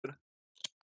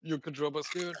You can drop us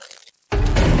good. There's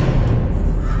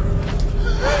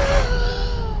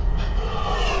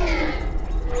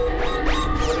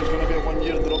gonna be a 1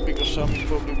 year drop because Sam is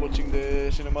probably watching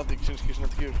the cinematic since he's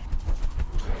not here.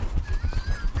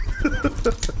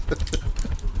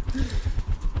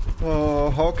 Oh,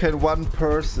 how can one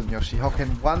person, Yoshi, how can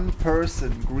one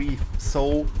person grieve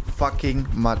so fucking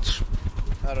much?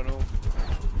 I don't know.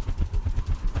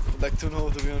 I'd like to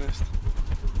know, to be honest.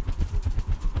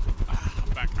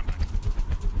 I'm back.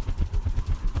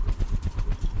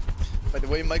 By the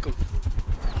way, Michael.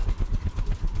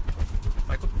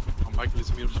 Michael? Oh, Michael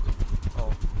is muted.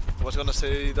 Oh. I was gonna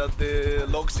say that the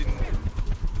logs in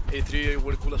A3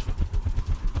 were cool as fuck.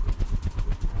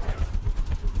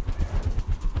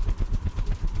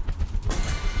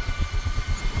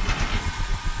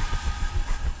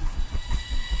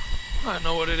 I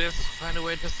know what it is. Find a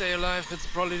way to stay alive. It's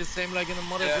probably the same like in a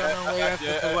modded journal where you have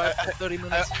to survive for 30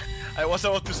 minutes. I was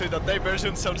about to say that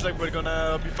diversion sounds like we're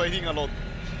gonna be fighting a lot.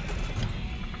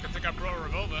 I think I brought a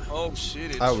revolver. Oh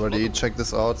shit, it's I already checked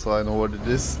this out, so I know what it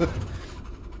is.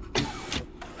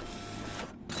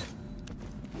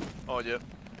 Oh yeah.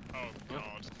 Oh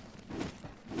god.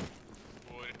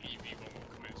 Boy, EV1 will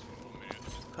commence for 1 minute.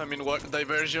 I mean, what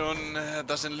diversion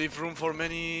doesn't leave room for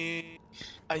many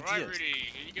ideas. Alright, Rudy,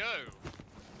 here you go.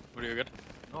 What do you get?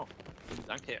 Oh,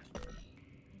 danke.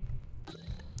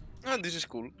 And this is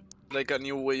cool. Like a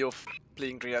new way of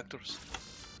playing reactors.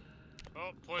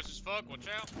 Oh, poised as fuck, watch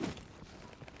out.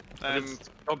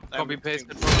 Copy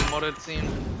pasted from the modded scene.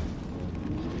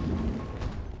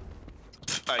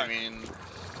 I mean,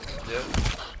 yeah.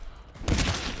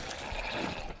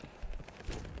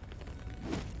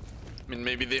 I mean,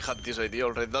 maybe they had this idea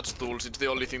already. That's tools. It's the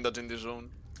only thing that's in this zone.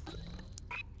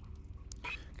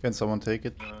 Can someone take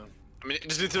it? I mean,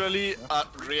 it's literally a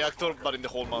reactor, but in the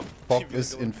whole map. Fog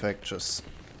is infectious.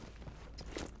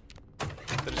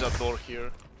 There is a door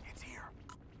here. It's here.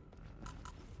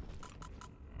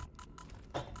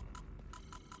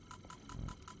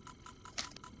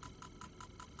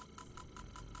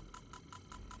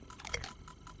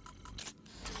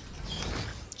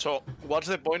 So, what's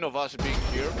the point of us being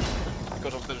here?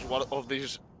 Because of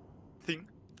this thing?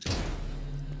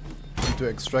 Need to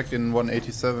extract in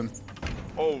 187.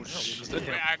 Oh shit.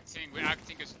 We're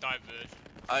acting as diversion.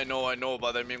 I know,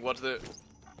 but I mean, what's the...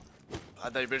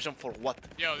 A diversion for what?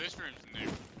 Yo, this room's new.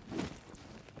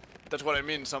 That's what I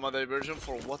mean, some diversion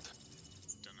for what?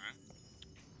 Don't know.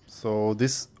 So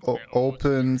this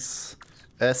opens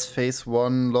as phase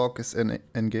 1 lock is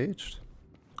engaged.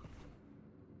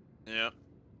 Yeah.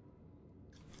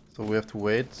 So we have to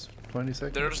wait 20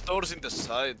 seconds. There's doors in the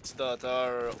sides that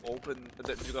are open,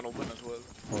 that you can open as well.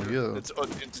 Oh yeah. It's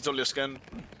only a scan.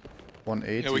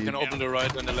 180. Yeah, we can open the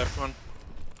right and the left one.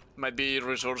 Might be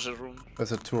resources room.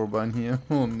 There's a turbine here.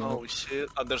 Oh no. Oh shit.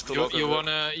 And there's two You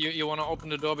wanna open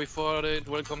the door before it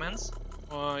will commence?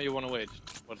 Or you wanna wait?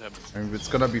 What happens? I mean, it's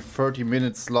gonna be 30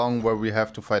 minutes long where we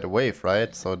have to fight a wave,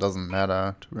 right? So it doesn't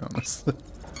matter, to be honest. Can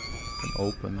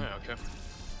open. Oh, yeah, okay.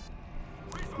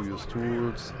 We use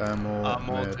tools, ammo,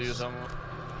 meds. To use ammo.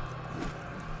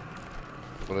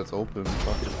 So let's open.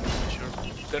 Fuck it. Sure.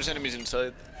 There's enemies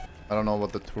inside. I don't know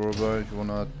about the turbine. You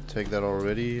wanna take that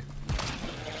already?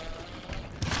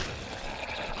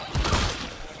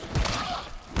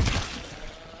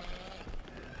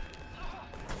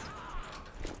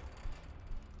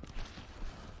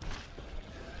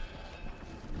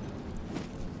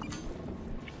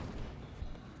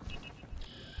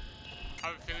 I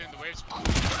have a feeling the waves.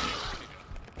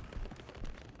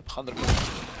 100%.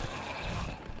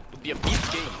 Would be a big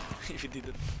game if it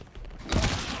didn't.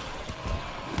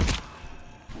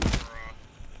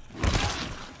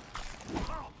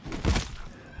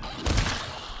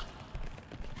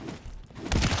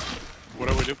 What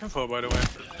are we looking for, by the way?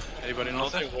 Anybody know?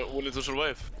 Nothing. We need to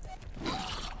survive.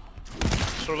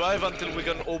 Survive until we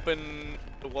can open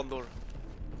the one door.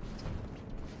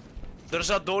 There's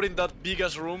a door in that big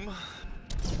ass room.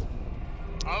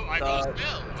 Oh, I got a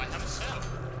cell. I have a cell.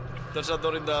 There's a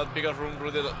door in that bigger room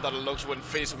that unlocks when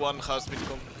phase 1 has been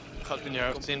Yeah,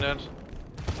 I've seen that.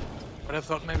 But I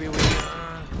thought maybe we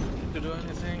to do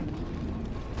anything.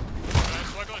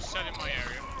 So I got a cell in my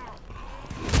area.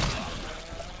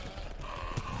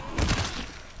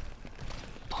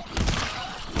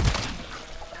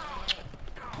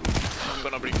 I'm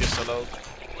gonna bring this cell out.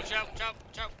 Watch out, watch out,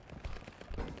 watch out.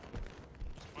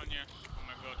 On you. Oh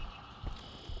my god.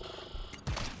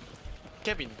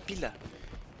 Kevin, pila.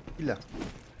 Pila.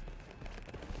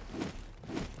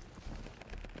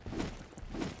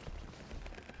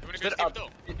 You wanna go to the door?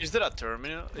 Is there a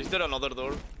terminal? Is there another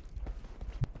door?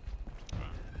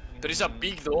 There is a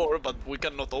big door, but we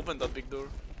cannot open that big door.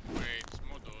 Wait,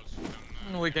 more doors.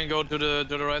 We can go to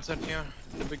the right side here,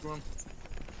 the big room.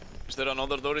 Is there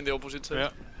another door in the opposite side?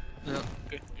 Yeah. Yeah,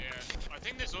 I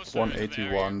think there's also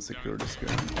 181 security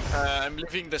scan. I'm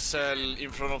leaving the cell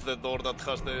in front of the door that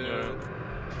has the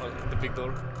big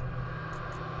door.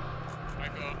 I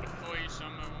got a 40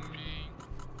 somewhere on me.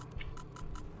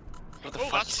 What the Oh,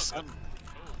 fuck that's is that?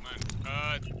 Oh man.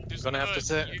 There's Gonna have to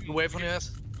say, wait on your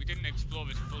ass. We didn't explore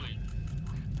this fully.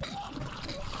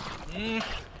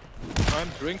 I'm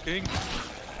drinking.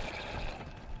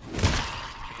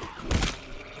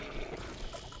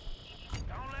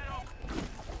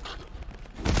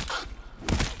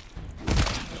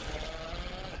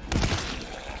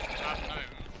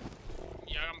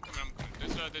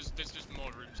 There's just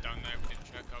more rooms down there we didn't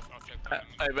check. I'll check that.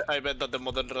 I bet that the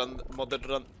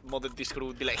modded Discord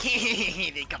would be like,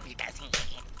 they copied us.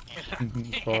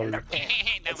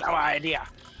 That's our idea.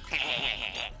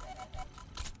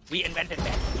 We invented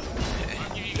that.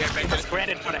 Give us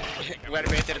credit for that. We're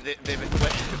better the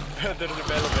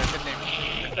developer.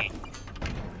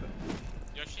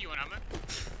 Yoshi, you want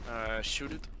ammo?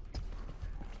 Shoot it.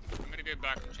 I'm gonna go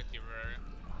back and check the area.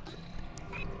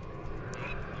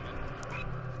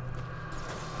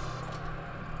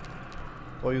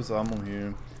 I'll use ammo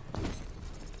here.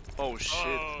 Oh shit.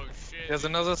 Oh shit. There's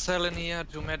another cell in here,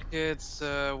 2 medkits,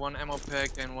 1 ammo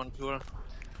pack and 1 tool.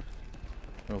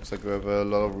 Looks like we have a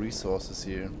lot of resources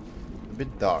here. A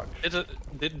bit dark.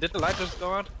 Did the light just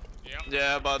go out?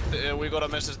 Yeah, but we got a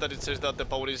message that it says that the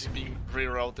power is being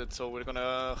rerouted, so we're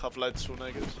gonna have light soon,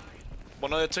 I guess.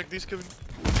 Wanna check this, Kevin?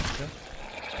 Yeah.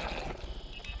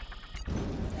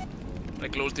 I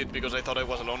closed it because I thought I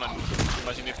was alone and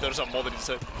imagine if there's a mod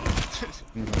inside.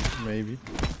 Maybe.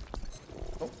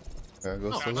 Oh, there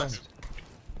goes the line.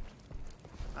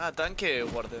 Ah, danke,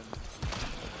 Warden.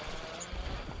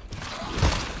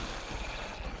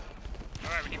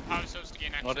 Alright, we need power cells to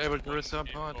gain access. Not able to restore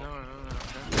power.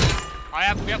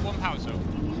 We have 1 power cell.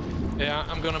 Yeah,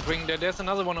 I'm gonna bring that. There's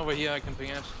another one over here I can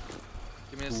bring out.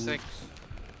 Give me a sec.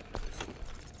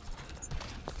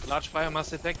 Large biomass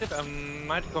detected. I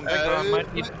might come back or I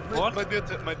might need what? Might be a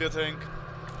tank.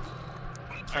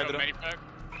 I got Hydra. medipack.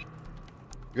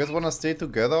 You guys wanna stay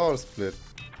together or split?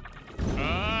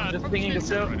 Just pinging the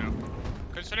cell. Right now.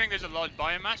 Considering there's a large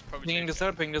biomass, probably. Pinging the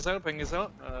cell, ping the cell, ping the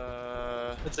cell.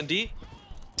 It's in D.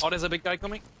 Oh, there's a big guy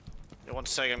coming. Yeah, 1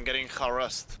 sec, I'm getting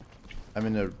harassed. I'm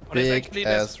in a Oh, there's big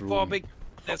ass room. 4 big.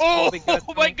 There's Oh, 4 big guys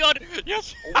oh my coming. god!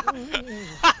 Yes!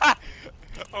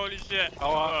 Holy shit.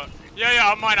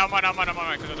 Yeah, I'm mine, cause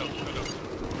I don't.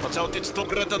 Watch out, it's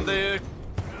Togret and the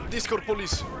Discord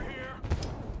police.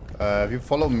 If you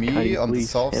follow me on the please,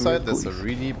 south Emily, side, there's a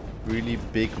please. really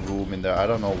big room in there. I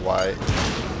don't know why.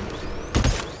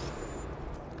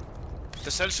 The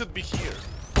cell should be here.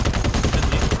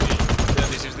 Yeah,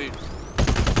 this is the...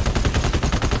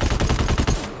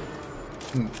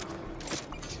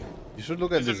 You should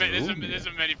look at this room. There's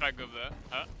a medipack over there.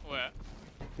 Huh? Where?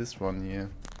 This one here.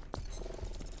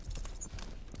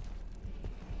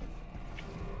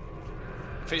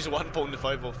 Phase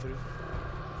 1.5 of 3.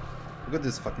 Look at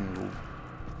this fucking room.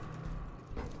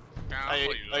 I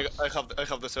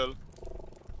have the cell.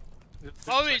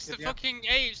 Oh, it's the fucking...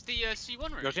 Hey, it's the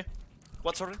C1 room. Yoshi,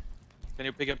 What, sorry? can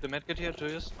you pick up the medkit here to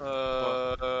use?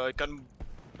 I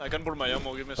can burn my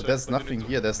ammo, give me a But sec. there's What do you nothing need to-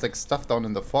 here. There's like stuff down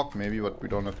in the fog maybe, but we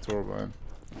don't have turbine.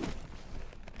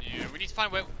 Yeah, we need to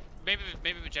find where... Maybe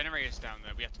the generator's down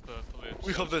there. We have to pull it.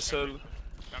 We have the cell.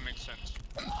 That makes sense.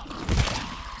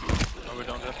 Oh, we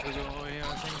don't have to go over here,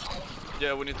 I think.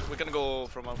 Yeah, we can go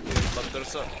from up here, but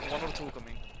there's 1 or 2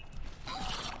 coming.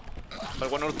 By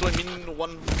 1 or 2 I mean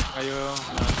 1... Are you... No,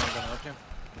 I'm not gonna help you.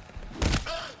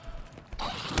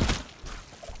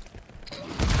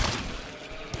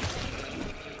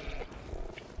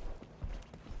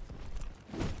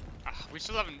 We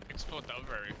still haven't explored the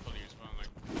other area fully as well. Like,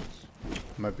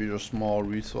 Might be just small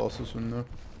resources in there.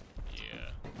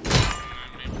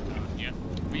 maybe, yeah.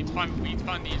 We need to find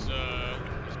these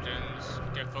gens.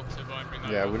 Get focus turbine. Bring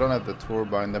that. Yeah, up. we don't have the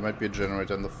turbine. There might be a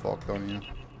generator in the fog down here.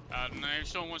 I don't know. If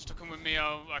someone wants to come with me,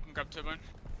 I can grab turbine.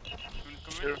 You wanna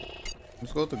come Sure. with?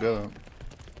 Let's go together.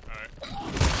 Alright.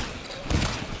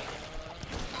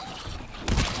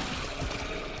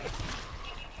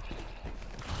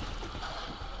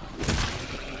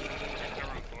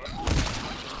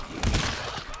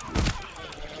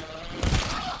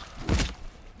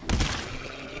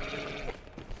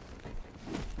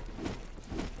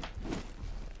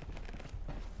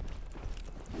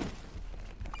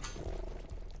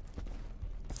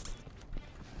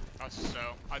 So,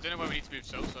 I don't know where we need to move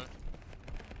cells though.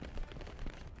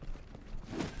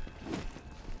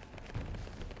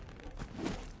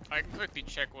 I can quickly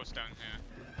check what's down here.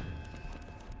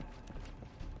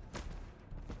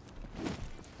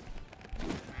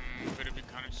 Could it be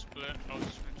kind of split? I was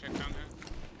just gonna check down here.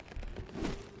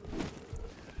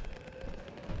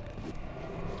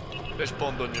 They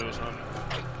spawned on you, son.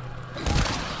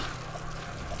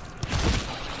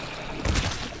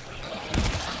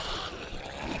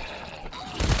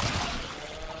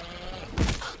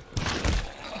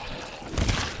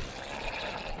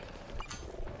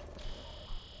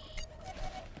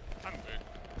 I'm good.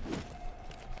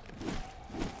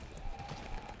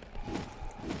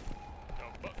 Go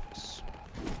Bucks.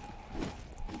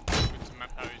 Good to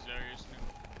map out these areas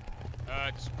now.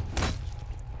 Just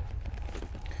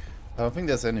I don't think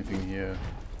there's anything here.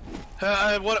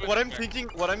 What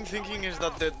I'm thinking is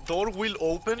that the door will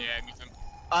open, yeah, me too.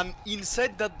 and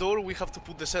inside that door we have to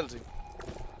put the cells in.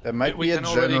 There might We be a can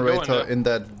already go in generator there. in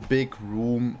that big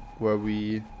room where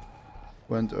we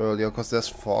went earlier, because there's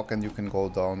fog and you can go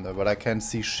down there, but I can't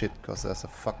see shit because there's a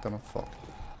fuck ton of fog.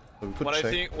 So we could But check.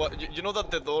 I think, you know that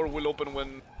the door will open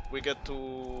when we get to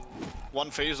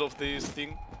one phase of this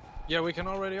thing? Yeah, we can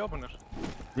already open it.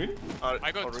 Really?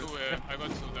 I got already? two. I got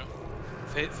two though.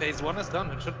 Phase 1 is done.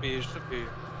 It should be.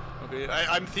 Okay,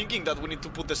 I'm thinking that we need to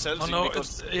put the cells Oh in no,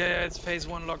 because... it's phase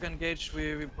 1 lock engaged.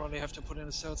 We probably have to put in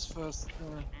the cells first.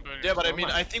 Yeah, but I Never mean,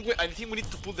 mind. I think we need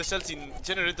to put the cells in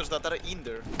generators that are in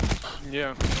there.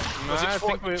 Yeah. No, Because I it's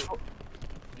think we. it's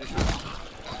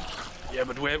Yeah,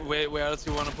 but where else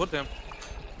you want to put them?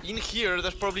 in here,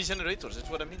 there's probably generators, that's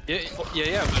what I mean. Yeah, but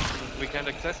we can't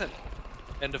access it.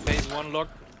 And the phase 1 lock,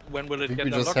 when will I it think get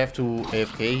we just unlocked? have to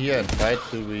AFK here and fight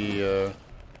till we...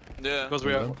 Yeah.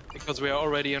 Because we are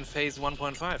already in phase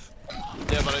 1.5.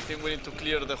 Yeah, but I think we need to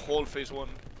clear the whole phase 1.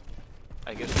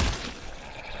 I guess.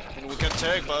 I mean, we can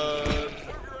check, but...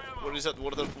 Where is that?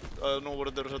 Where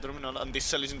there's a terminal, and this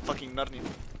cell is in fucking Narnia.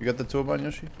 You got the turbine,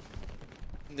 Yoshi?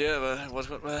 Yeah, but what's...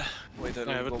 wait, I have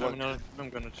I'll a go back. terminal. I'm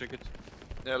gonna check it.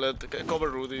 Yeah, cover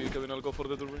Rudy, Kevin, I'll go for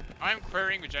the turbine. I'm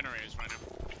querying the generators right now.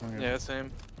 Okay. Yeah, same.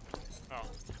 Oh.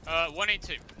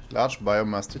 182. Large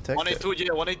biomass detected. 182,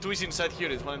 yeah, 182 is inside here,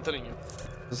 is what I'm telling you.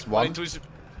 This one? 182 is... This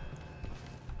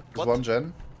What? one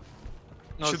gen?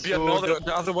 No, Should be so another-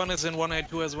 the other one is in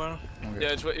 182 as well. Okay.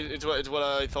 Yeah, it's what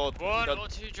I thought. One That or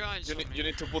two giants. you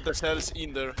need to put the cells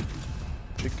in there.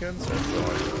 Chickens and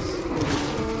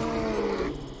rice.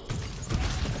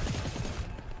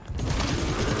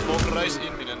 Smoke rise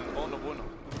imminent. Oh, no bueno.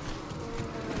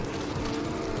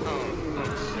 Oh,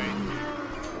 fuck's sake.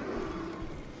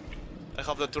 I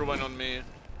have the turbine on me.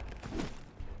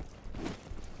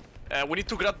 We need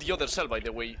to grab the other cell, by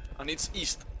the way, and it's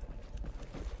east.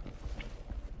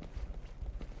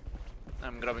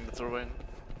 I'm grabbing the turbine.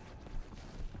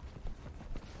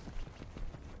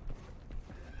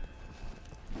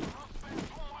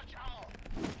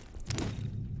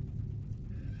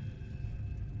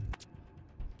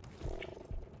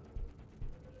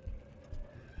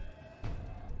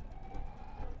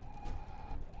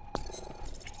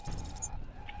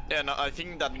 Yeah, no, I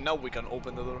think that now we can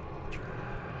open the door.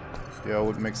 Yeah,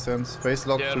 would make sense. Face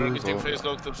lock Yeah, too, repeating so... phase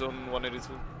locked up on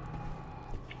 182.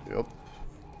 Yup.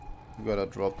 We gotta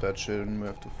drop that shit and we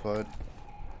have to fight.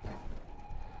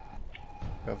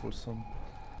 Careful, son.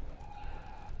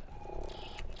 God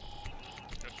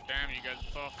damn, you guys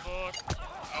are far fucked.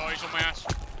 Oh, he's on my ass.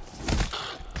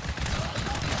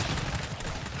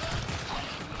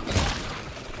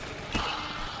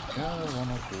 Yeah, one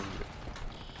or two.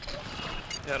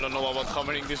 Yeah, I don't know about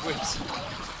hammering these whips.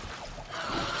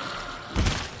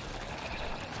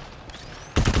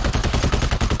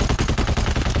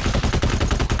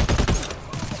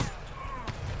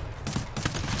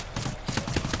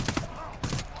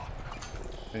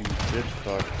 Thing shit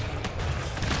fucked.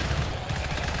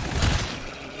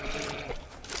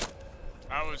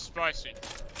 That was spicy.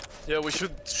 Yeah, we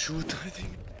should shoot, I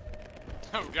think.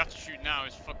 Oh, we have to shoot now.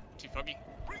 It's too foggy.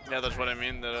 Yeah, that's what I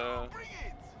mean.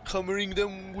 Hammering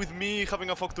them with me, having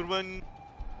a fuck turbine.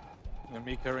 And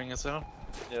me carrying a cell.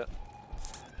 Yeah.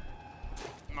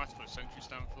 Might put sentries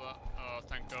down for that. Oh,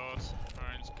 thank God.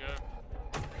 Alright, let's go.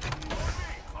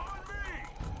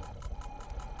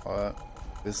 Alright.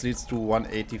 This leads to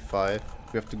 185.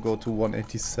 We have to go to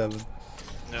 187.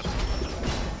 Yeah.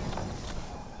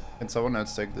 Can someone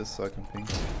else take this so I can ping?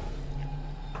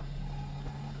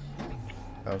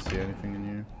 I don't see anything in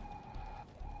here.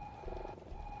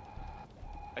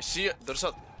 I see it. There's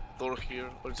a door here.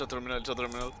 Or it's a terminal, it's a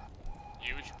terminal.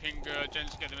 Yeah, we should ping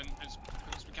Jens, get them in as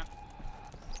quick as we can.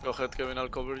 Go ahead, Kevin, I'll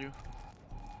cover you.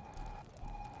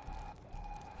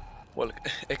 Well,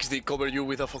 XD cover you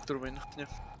with a fuck turbine. Yeah.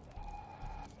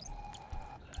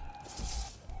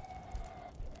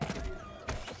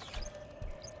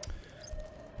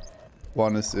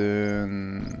 One is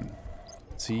in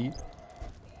C.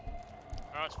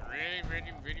 Oh, it's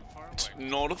really far away.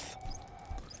 North.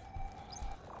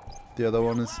 The other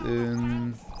one is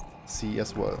in C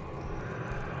as well.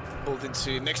 Both in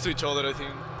C. Next to each other, I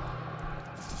think.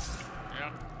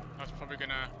 Yeah, that's probably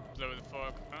gonna blow the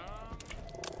fog.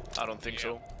 I don't think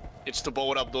Yeah. so. It's to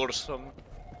power up doors.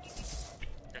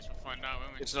 Guess we'll find out,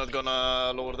 won't we? It's not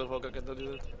gonna lower the fog, I can tell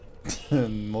you that.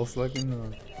 Most likely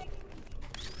not.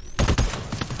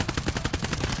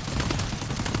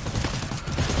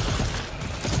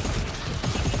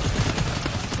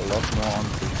 A lot more on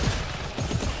C.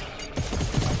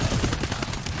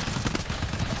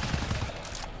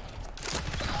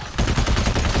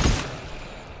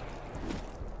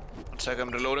 One sec, I'm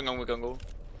reloading and we can go.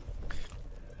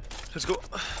 Let's go.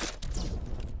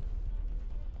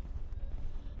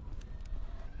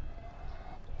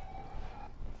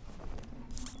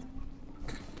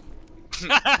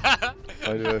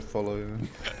 Why do I follow you?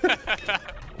 Alright.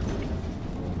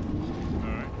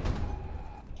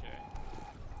 Okay.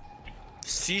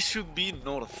 C should be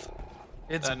north.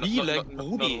 It's No- B no- like no-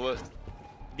 Brody. northwest.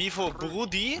 B for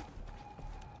Brody.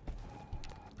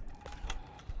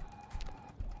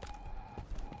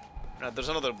 There's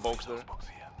another box there. Oh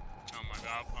my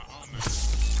god. Oh no.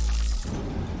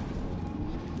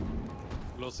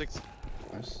 Below 6.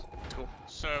 Nice.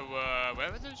 So,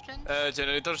 where were those gens?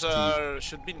 Generators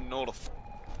should be north.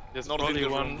 There's North probably in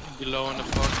the one room. below in the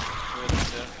fog.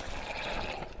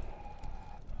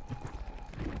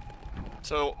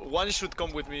 So one should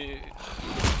come with me.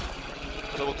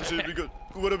 So what to say? We got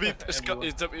what a bit.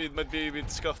 It might be a bit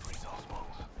scuffed.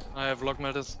 I have lock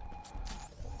melters.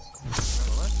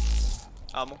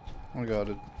 Ammo. I got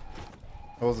it.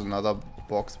 There was another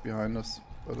box behind us,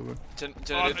 by the way. Oh, Generators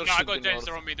no, I should got be gens. north.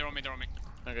 They're on me.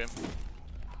 Okay.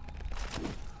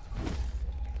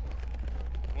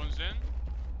 One's in.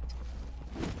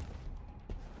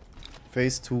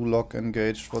 Phase 2 lock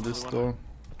engaged for this door.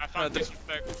 I found the-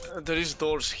 disinfect. There is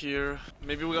doors here.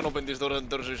 Maybe we can open this door and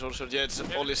there's resources. Yeah, it's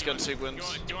only scan Do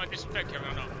sequence. you want disinfect, Kevin,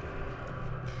 or not?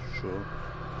 Sure.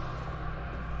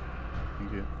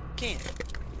 Thank you.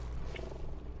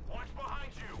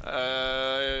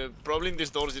 Probably in these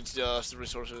doors it's just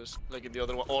resources, like in the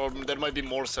other one. Or there might be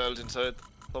more cells inside.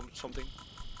 Something.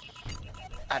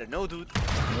 I don't know, dude.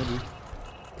 Maybe.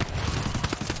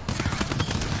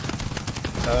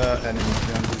 Enemy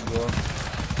behind this door.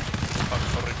 Fuck,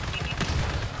 sorry.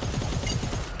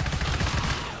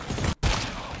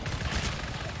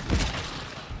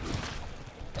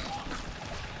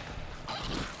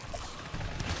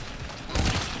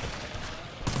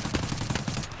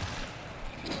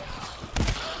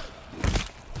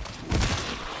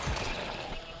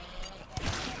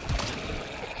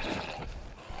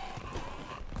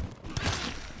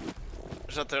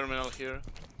 There's a terminal here.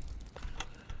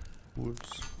 Woods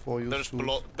for you.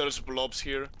 There's blobs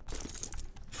here.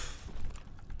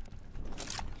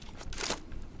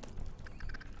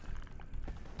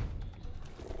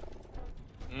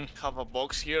 Have a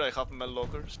box here. I have metal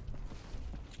lockers.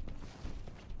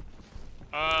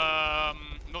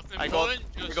 Nothing I important.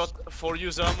 got 4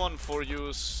 use ammo and 4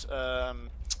 use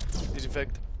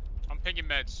disinfect. I'm pinging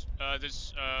meds.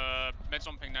 There's meds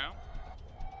on ping now.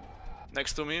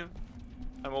 Next to me.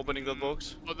 I'm opening that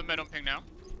box. Other med on ping now.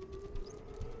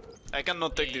 I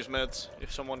cannot take these meds.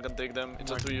 If someone can take them,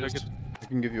 it's a I can 2 use. take it. I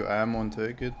can give you ammo and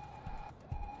take it.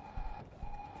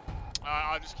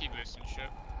 I'll just keep listening, shit.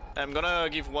 I'm gonna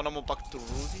give 1 ammo pack to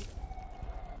Rudy.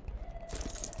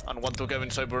 And 1 to Kevin,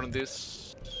 so I burn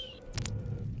this.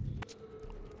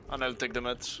 And I'll take the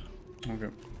meds. Okay.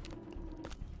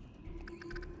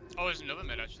 Oh, there's another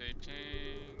med actually.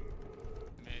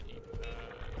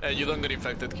 Ping. You don't get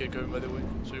infected, Kevin, by the way.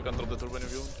 So you can drop the turbine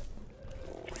if you want.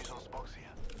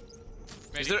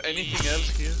 Is there anything else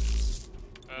here?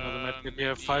 Another medkit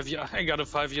here. 5 years. I got a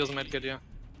 5 years medkit here.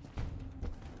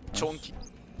 Chonky.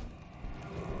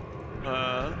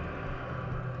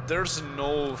 There's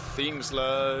no things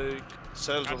like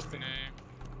cells or That's the things. name.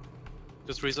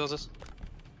 Just resources.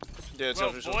 Yeah, it's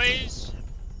Well, just boys,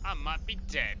 I might be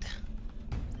dead.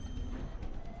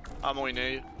 ammo in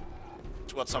A.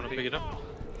 It's got Pick something. it up.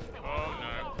 Oh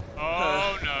no.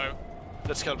 Oh no.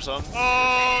 Let's help some.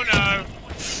 Oh no.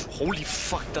 Holy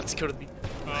fuck, that scared me.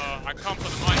 I can't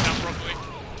put the mine down properly.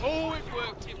 Oh, it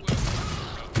worked. It worked.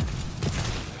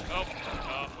 Oh.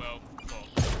 Oh well.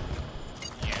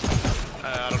 Yeah.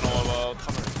 I don't know about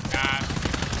hammer. Nah.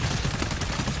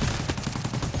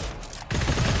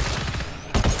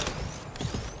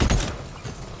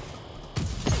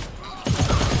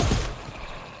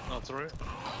 Not sorry.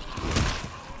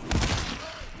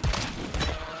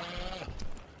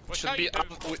 Should be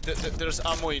there's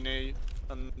ammo in A,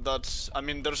 and that's. I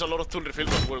mean, there's a lot of tool refill,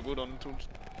 but we're good on tools.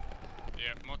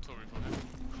 Yeah, more tool refill.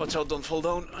 Watch out, don't fall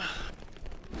down.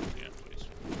 Yeah, please.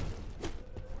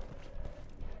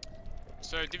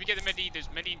 So, did we get the Medi? There's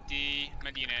Medi in D,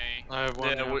 Medi in A. I have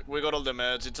one. Yeah, we got all the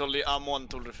meds. It's only ammo and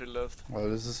tool refill left. Well,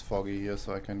 this is foggy here,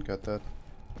 so I can't get that.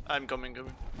 I'm coming.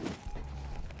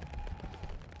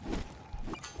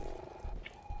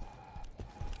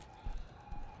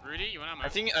 Rudy, you want ammo? I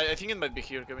think it might be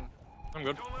here, Kevin. I'm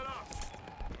good. Well,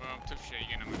 tough shit, you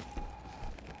get ammo.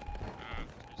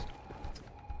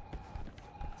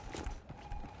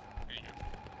 There you go.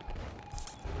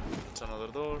 It's another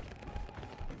door.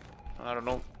 I don't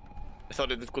know. I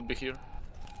thought it could be here.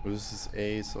 Well, this is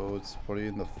A, so it's probably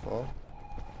in the fog.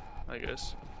 I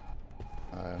guess.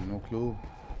 I have no clue.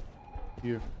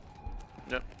 Here.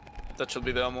 Yeah, that should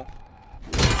be the ammo.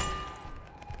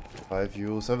 5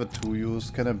 use. I have a 2 use.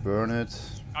 Can I burn it?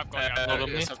 I've got it. I've got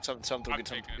it. Yes, some to I've get, some to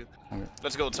taken get. Okay.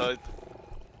 Let's go outside.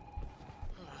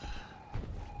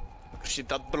 Shit,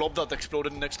 that blob that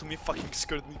exploded next to me fucking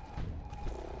scared me.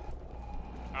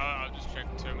 I'll just check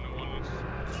terminal 1.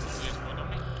 There's one on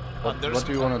me. What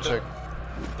do you want to check?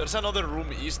 There's another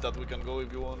room east that we can go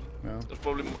if you want. Yeah. There's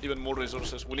probably even more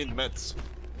resources. We need meds.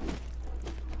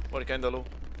 We're kinda low.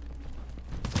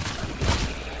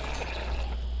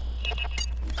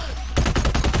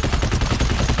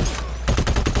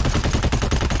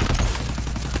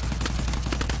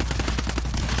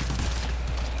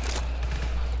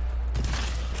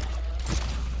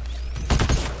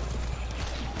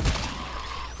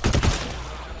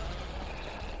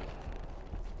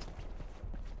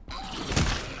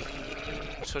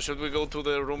 So should we go to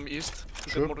the room east to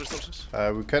Sure. get more resources?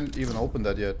 We can't even open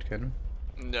that yet, can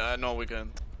we? Yeah, no, we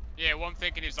can't. Yeah, what I'm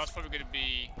thinking is that's probably going to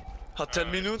be...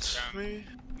 10 minutes, scam. maybe?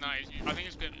 No, I think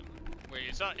it's going to... Wait,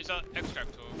 is that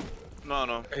extract or... No,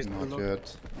 no. Not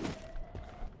yet.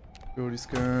 Security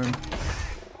scan.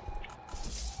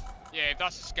 Yeah, if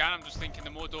that's a scan, I'm just thinking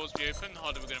the more doors we open, the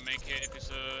harder we're going to make it if it's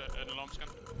an alarm scan.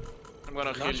 I'm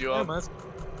gonna heal you up.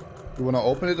 You wanna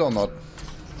open it or not?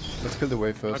 Let's kill the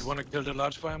wave I'd first. want to kill the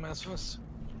large biomass first.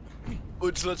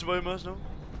 Which let's buy mass now?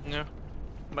 Yeah.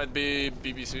 Might be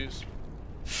BBCs.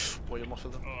 Why you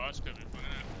muffled them? Oh, that's going to be fun,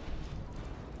 isn't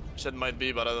it? Said might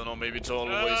be, but I don't know. Maybe it's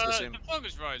always the same. The fog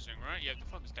is rising, right? Yeah, the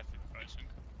fog is definitely rising.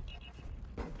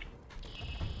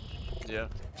 Yeah,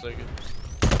 it's like it.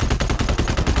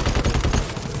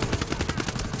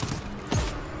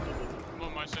 Come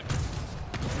on, my side.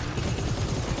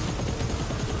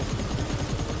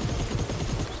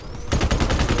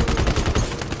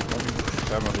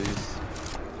 Families.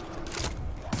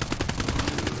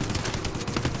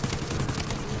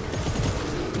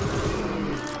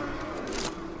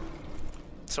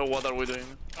 So what are we doing?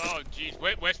 Oh, jeez.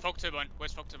 Where's fog turbine?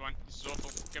 Where's fog turbine? This is awful.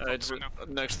 Get fog It's turbine now.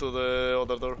 next to the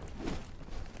other door.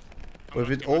 Well,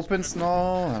 if it opens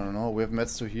now, I don't know. We have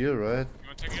meds to heal, right? You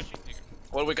want to take it, Yoshi? Take it.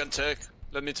 Well, we can check.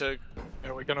 Let me check.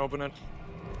 Yeah, we can open it.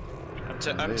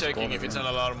 I'm checking if it's an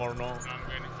alarm or no. I'm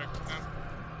getting infected now.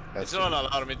 It's not an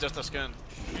alarm, it's just a scan.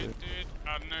 Shit, dude.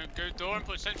 I don't know. Go door and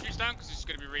put sentries down because this is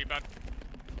going to be really bad.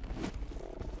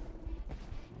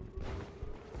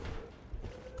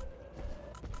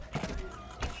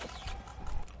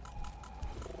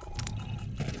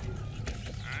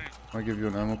 Alright. I'll give you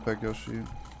an ammo pack, Yoshi.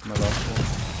 My last one.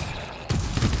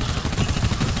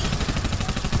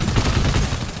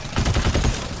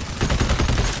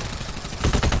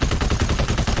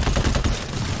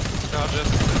 Charge it.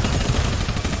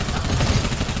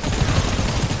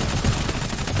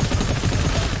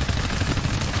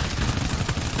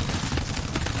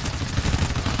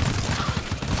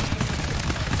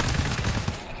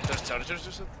 There's chargers,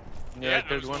 you said? Yeah, I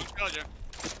killed one. Charger.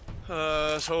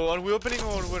 So are we opening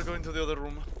or we're going to the other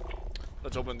room?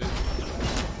 Let's open this.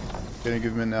 Can you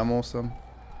give me an ammo, Sam?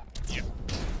 Yep.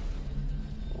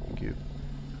 Thank you.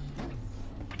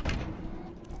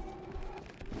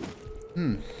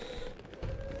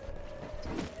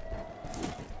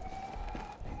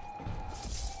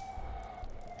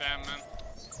 Damn, man.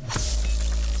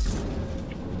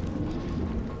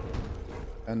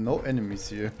 And no enemies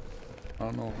here. I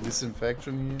don't know.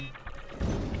 Disinfection here.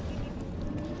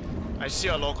 I see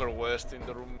a locker west in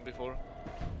the room before.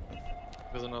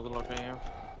 There's another locker here.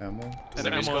 Ammo. There's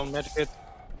Enemies ammo come. and medkit.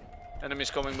 Enemies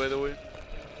coming, by the way.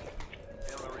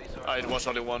 Ah, it was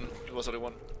only one. It was only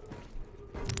one.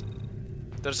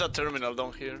 There's a terminal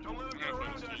down here. I'm gonna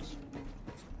find this place.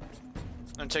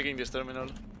 I'm checking this terminal.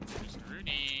 It's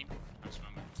Rudy. That's my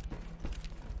man.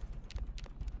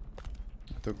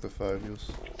 Took the 5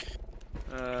 use.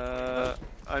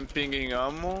 I'm pinging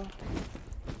ammo.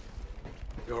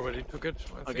 You already took it.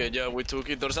 I Okay, think. yeah, we took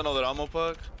it. There's another ammo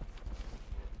pack.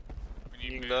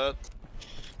 Pinging that.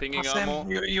 Pinging Sam, ammo.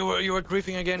 you were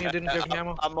griefing again. You didn't take any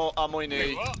ammo. Ammo in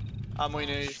Wait, A. what? Ammo in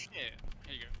A. Shit.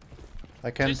 Here you go.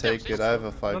 I can Just take step, it, I have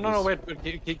a 5 No, wait.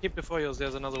 Keep the foils.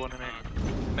 There's another one in A.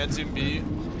 Meds in B.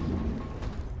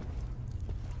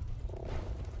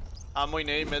 Ammo in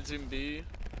A, meds in B.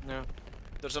 Yeah.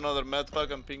 There's another med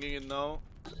pack, I'm pinging it now.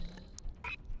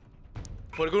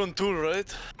 We're good on tool,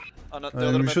 right? And the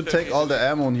other we med should pack take all is- the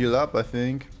ammo and heal up, I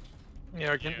think.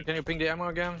 Yeah. Can you ping the ammo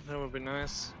again? That would be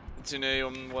nice. It's in A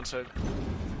on one side.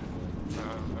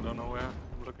 I don't know where.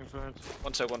 I'm looking for it.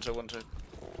 One sec.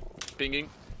 Pinging.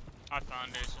 I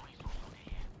found it.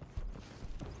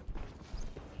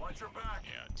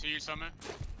 Yeah, to you, Summer.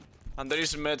 And there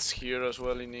is meds here as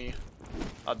well in E.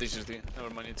 Ah, this is the.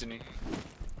 Never mind, it's in E.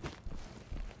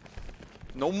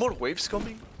 No more waves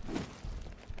coming?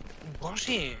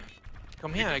 Boshi!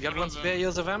 Come here, I got one spare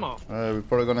use of ammo. We're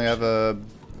probably gonna have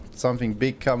something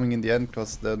big coming in the end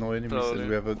because there are no enemies Probably. and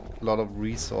we have a lot of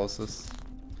resources.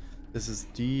 This is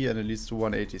D and it leads to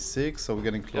 186, so we're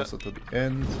getting closer to the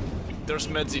end. There's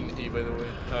meds in E, by the way.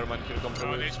 Never mind, here comes the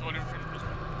Oh, wave. there's one in front of us.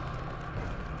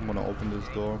 I'm gonna open this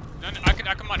door. No, I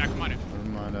can mine it. Never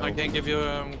mind, I can't give you,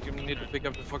 you need to pick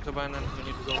up the fog turbine and you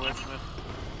need to go away from it.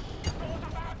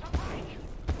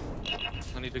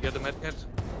 I need to get the medkit.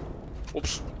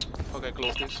 Oops. Okay,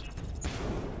 close this.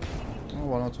 Oh,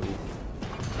 1 or 2.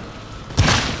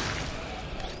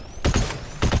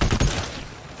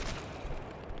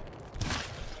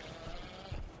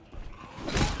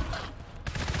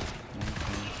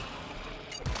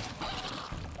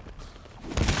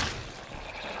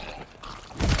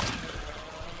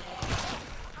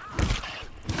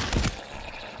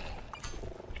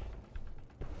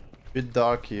 Bit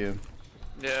dark here.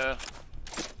 Yeah.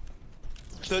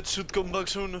 That should come back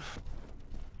soon.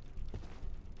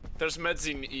 There's meds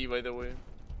in E, by the way.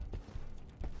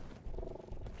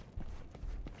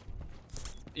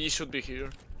 E should be here.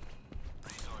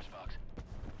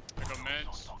 I got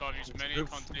meds. Don't use many.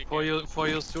 Can't take For it.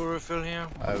 you to refill here.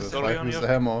 I have a Sorry 5 on with you.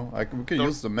 the ammo. We can Don't-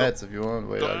 use the meds if you want.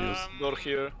 Wait, I'll use. Door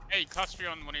here. Hey, class 3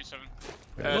 on 187.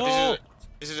 No!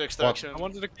 This is extraction. I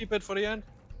wanted to keep it for the end.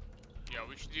 Yeah,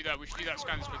 we should do that. We should do that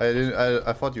scan as quick I as didn't.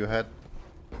 I thought you had.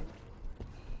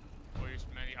 possible. Use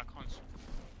many. I can't.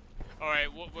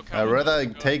 Alright, what can I'd we rather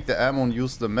do? take the ammo and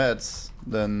use the meds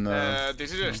than.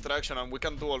 This is extraction, and we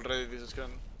can do already this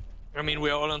scan. I mean, we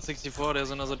are all on 64.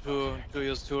 There's another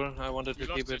two-use tool. I wanted You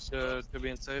to keep it lost to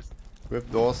being safe. We have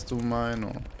doors to mine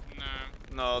or. No.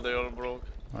 No, they all broke.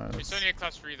 It's only a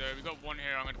class 3 though. We got one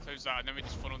here. I'm gonna close that and then we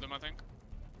just follow them, I think.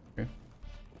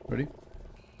 Ready?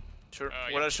 Sure.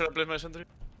 Yeah. Where should I place my sentry?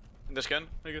 In the scan,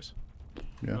 I guess.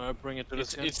 Yeah. I bring it to the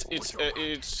scan. It's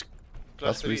Plus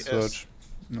class 3 research.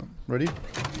 No. Ready?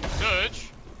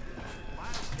 Search!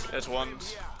 S one.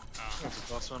 That's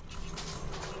the last one.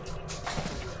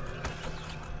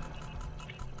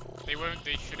 They won't,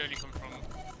 they should only come from.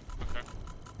 Okay.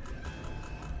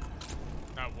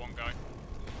 That one guy.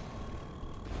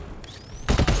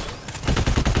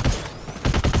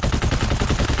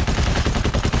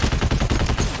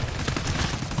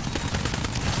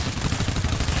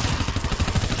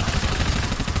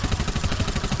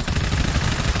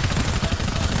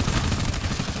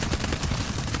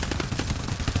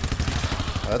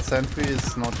 That sentry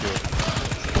is not good.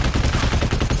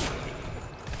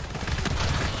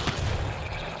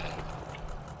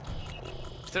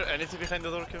 Is there anything behind the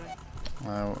door, Kevin?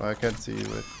 I can't see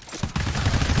it.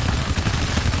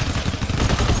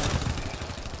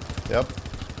 Yep.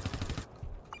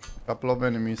 Couple of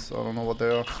enemies. I don't know what they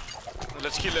are.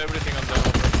 Let's kill everything and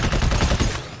then.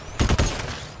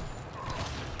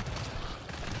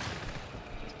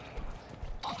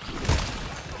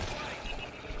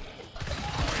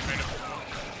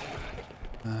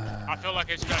 I feel like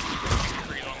it's actually going to be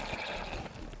pretty long.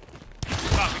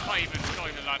 But we're not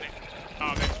even landing. Oh,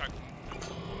 I'm extracting.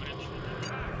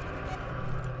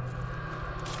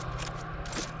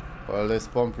 Well, they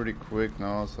spawn pretty quick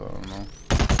now, so I don't know.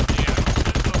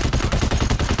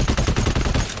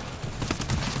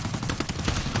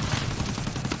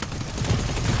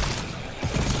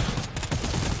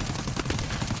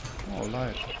 Oh,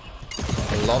 light.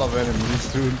 A lot of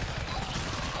enemies, dude.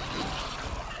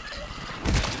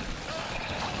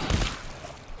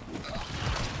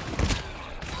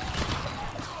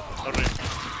 Sorry.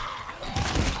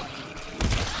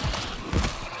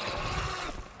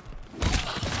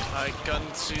 I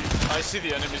can't see. I see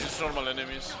the enemies, it's normal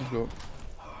enemies. Let's go.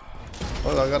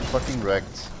 Oh, I got fucking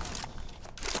wrecked.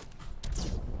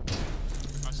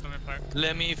 My stomach pack.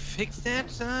 Let me fix that,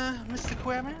 Mr.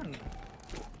 Queerman.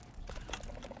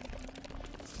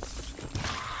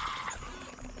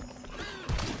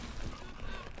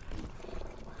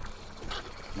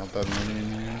 Not that many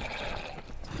in here.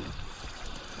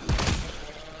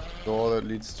 Door that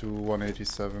leads to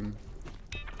 187.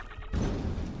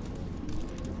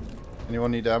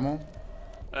 Anyone need ammo?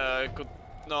 I could.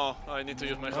 No, I need to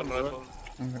use my I'm hard good. rifle.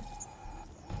 Okay.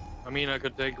 I mean, I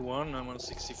could take one. I'm on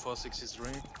 64, 63.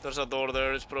 There's a door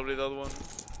there, it's probably that one.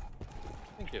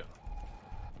 Thank you.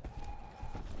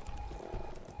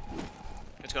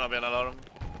 It's gonna be an alarm.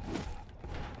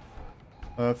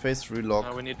 Phase 3 lock.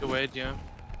 Now we need to wait, yeah.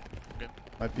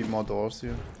 Might be more doors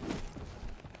here.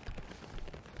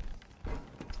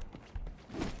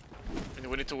 And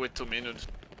we need to wait 2 minutes.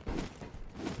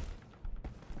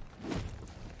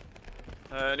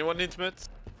 Anyone need meds?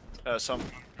 Some. I'm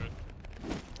good.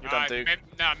 You can take.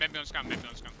 Med me on scan, med me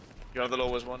on scan. You are the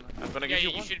lowest one. I'm gonna Yeah, give you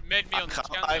you one. should med me on the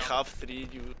scan. I now. have 3.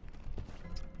 You.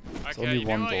 It's Okay, only you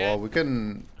know one what, door. yeah. We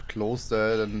can close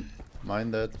that and mine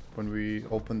that when we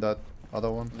open that other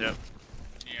one. Yeah.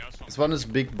 Yeah, that's This fine. one is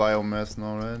big biomass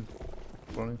now, right?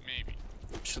 Probably. Maybe.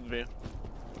 Should be.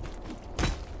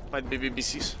 Might be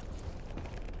BBCs.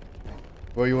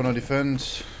 Where you wanna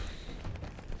defend?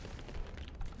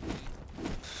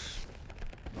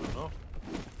 I don't know.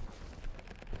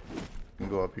 You can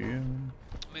go up here.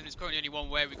 I mean, there's currently only one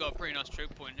way. We've got a pretty nice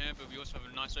choke point here, but we also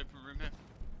have a nice open room here.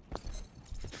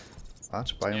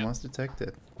 Large biomass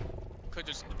detected. Could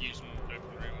just use an open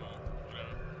room or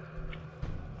whatever.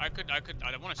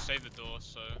 I don't want to save the door,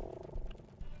 so.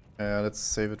 Yeah, let's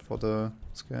save it for the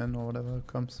scan or whatever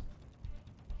comes.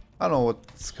 I don't know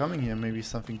what's coming here. Maybe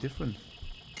something different.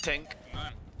 Tank. No.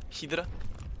 Hydra.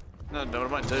 No, never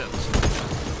mind. Giants.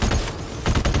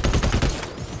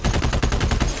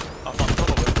 A phantom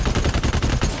of it.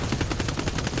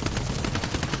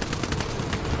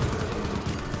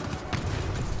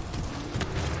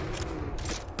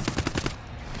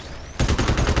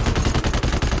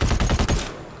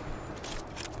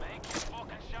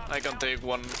 I can take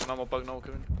one ammo pack now,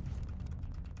 Kevin.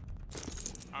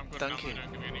 I'm good Thank now, you.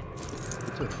 don't give me any.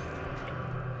 Good.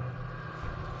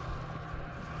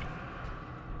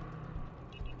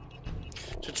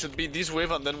 So it should be this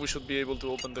wave and then we should be able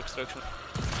to open the extraction.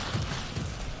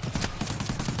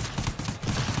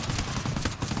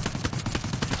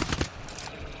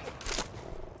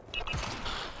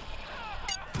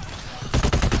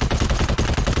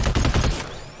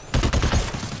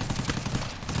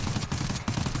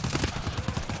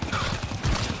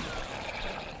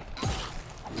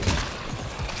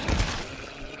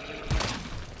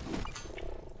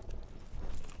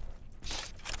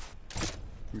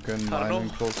 You can I don't mine and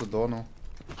know. close the door now.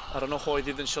 I don't know how I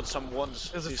didn't shot some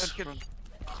ones. There's a this fed kid. run.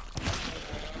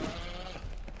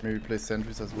 Maybe place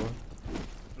sentries as well.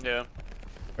 Yeah.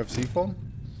 Have C4?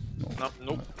 No,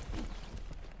 nope.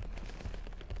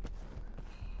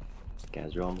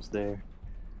 Guys are almost there.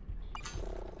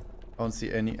 I don't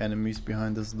see any enemies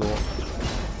behind this door.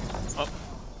 Oh,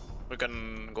 we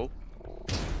can go.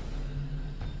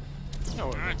 Oh,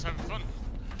 Alright, it's having fun.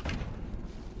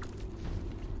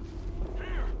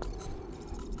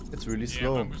 It's really Yeah,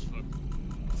 slow. mine was fun.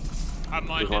 I You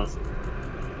mind guys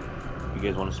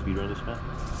it. want to speedrun this, man?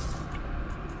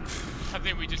 I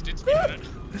think we just did speedrun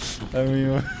it. I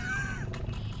mean,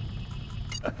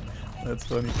 that's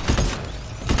funny.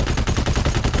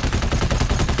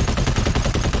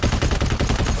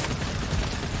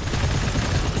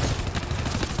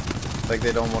 Like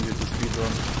they don't want you to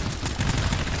speedrun.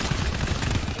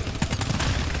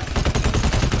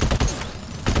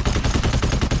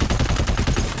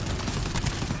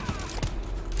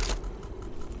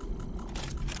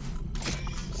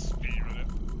 Speedrun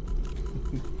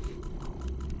it.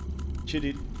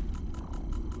 Cheated.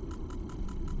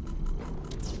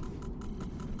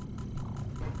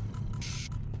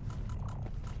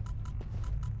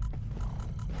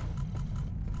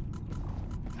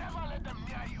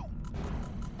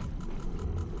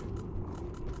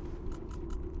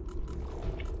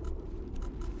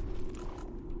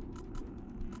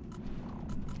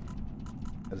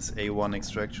 That is A1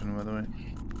 extraction, by the way.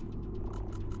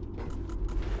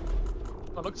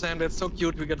 Oh, look, Sam, that's so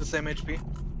cute. We got the same HP.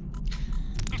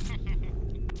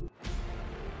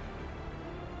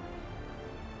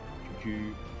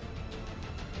 GG.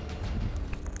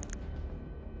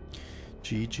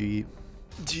 GG.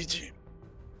 GG.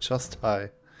 Just high.